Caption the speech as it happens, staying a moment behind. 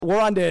we're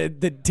on to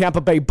the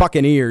Tampa Bay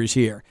Buccaneers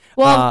here.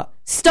 Well,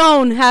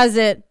 Stone has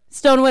it.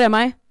 Stone, what am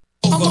I?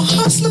 I'm a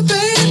hustler,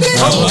 baby.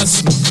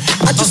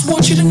 I just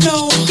want you to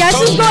know. Guess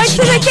who's going to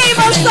the game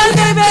on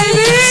Sunday,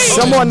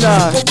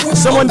 baby?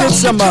 Someone did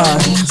some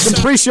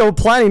pre-show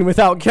planning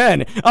without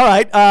Ken. All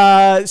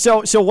right.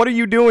 So what are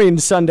you doing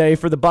Sunday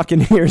for the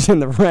Buccaneers and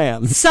the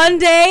Rams?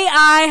 Sunday,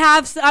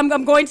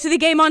 I'm going to the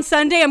game on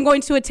Sunday. I'm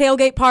going to a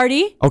tailgate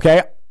party.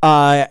 Okay.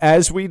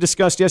 As we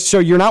discussed yesterday, so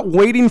you're not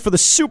waiting for the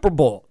Super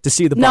Bowl to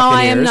see the Buccaneers. No,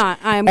 I am not.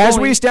 I am As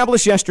going. we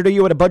established yesterday,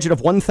 you had a budget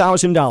of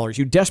 $1,000.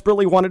 You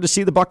desperately wanted to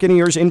see the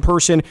Buccaneers in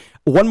person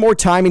one more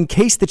time in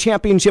case the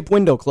championship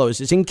window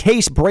closes, in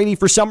case Brady,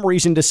 for some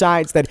reason,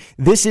 decides that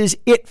this is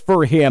it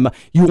for him.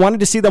 You wanted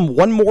to see them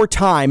one more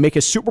time, make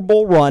a Super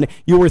Bowl run.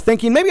 You were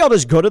thinking, maybe I'll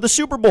just go to the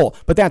Super Bowl.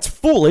 But that's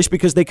foolish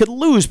because they could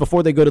lose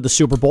before they go to the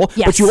Super Bowl.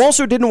 Yes. But you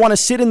also didn't want to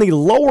sit in the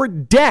lower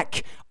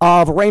deck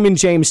of Raymond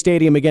James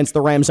Stadium against the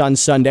Rams on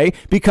Sunday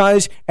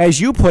because, as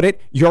you put it,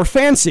 you're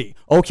fancy.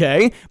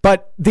 Okay,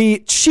 but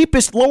the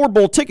cheapest lower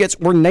bowl tickets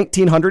were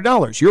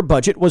 $1,900. Your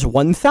budget was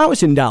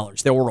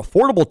 $1,000. There were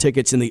affordable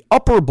tickets in the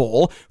upper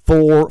bowl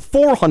for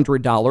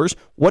 $400.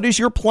 What is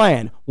your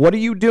plan? What are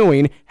you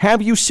doing?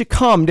 Have you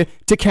succumbed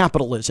to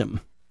capitalism?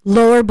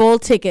 Lower bowl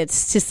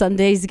tickets to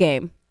Sunday's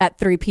game at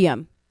 3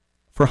 p.m.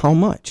 For how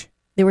much?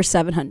 They were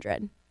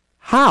 $700.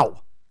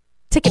 How?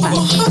 Ticketmaster. I'm a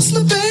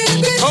hustler,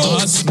 baby.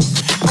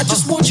 I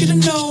just want you to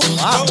know.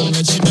 Wow.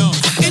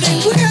 It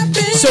ain't what happened.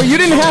 So you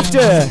didn't have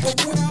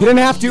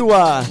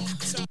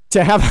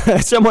to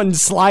have someone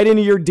slide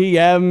into your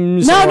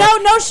DMs.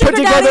 No, sugar put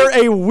together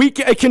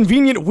daddy. a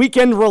convenient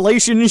weekend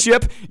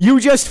relationship. You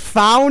just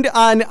found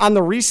on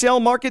the resale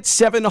market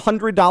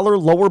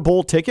 $700 lower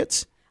bowl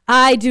tickets.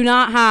 I do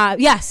not have.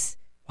 Yes.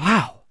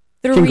 Wow.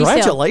 Through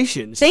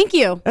Congratulations. Resale. Thank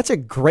you. That's a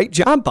great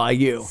job by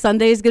you.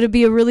 Sunday is going to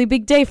be a really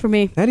big day for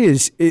me. That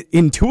is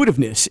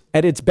intuitiveness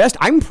at its best.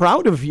 I'm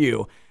proud of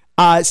you.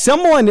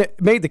 Someone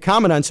made the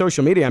comment on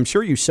social media, I'm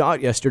sure you saw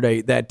it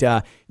yesterday,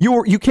 that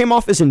you came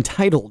off as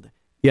entitled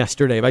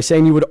yesterday by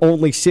saying you would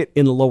only sit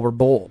in the lower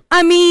bowl.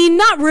 I mean,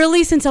 not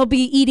really, since I'll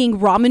be eating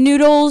ramen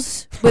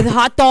noodles with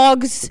hot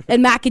dogs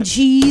and mac and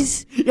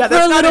cheese for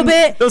a little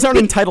bit. Those aren't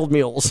entitled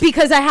meals.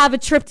 Because I have a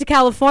trip to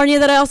California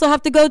that I also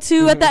have to go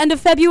to at the end of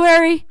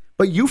February.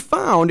 But you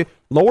found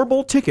lower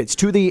bowl tickets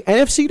to the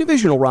NFC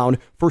Divisional Round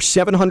for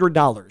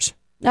 $700.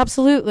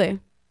 Absolutely.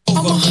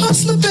 I'm a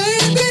hustler,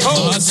 baby.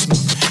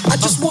 I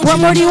just want What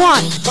more do you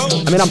want?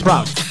 I mean, I'm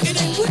proud.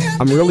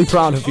 I'm really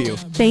proud of you.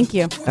 Thank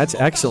you. That's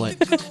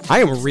excellent.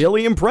 I am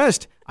really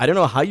impressed. I don't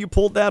know how you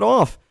pulled that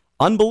off.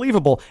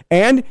 Unbelievable.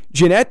 And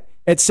Ginette,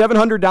 at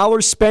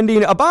 $700,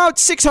 spending about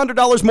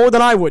 $600 more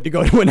than I would to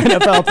go to an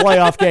NFL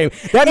playoff game.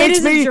 That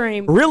makes me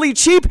really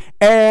cheap.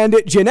 And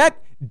Ginette,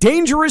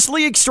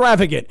 dangerously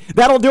extravagant.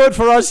 That'll do it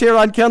for us here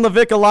on Ken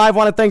LaVicka Live.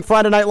 Want to thank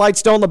Friday Night Light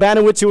Stone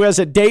Labanowitz, who has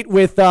a date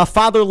with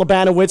Father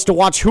Labanowitz to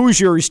watch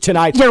Hoosiers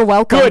tonight. You're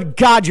welcome. Good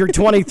God, you're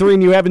 23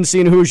 and you haven't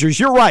seen Hoosiers.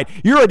 You're right.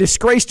 You're a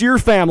disgrace to your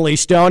family,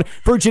 Stone.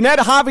 For Ginette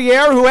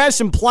Javier, who has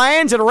some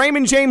plans at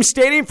Raymond James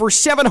Stadium for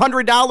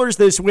 $700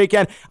 this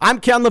weekend, I'm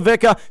Ken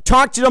LaVicka.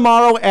 Talk to you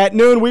tomorrow at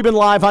noon. We've been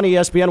live on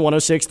ESPN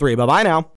 106.3. Bye-bye now.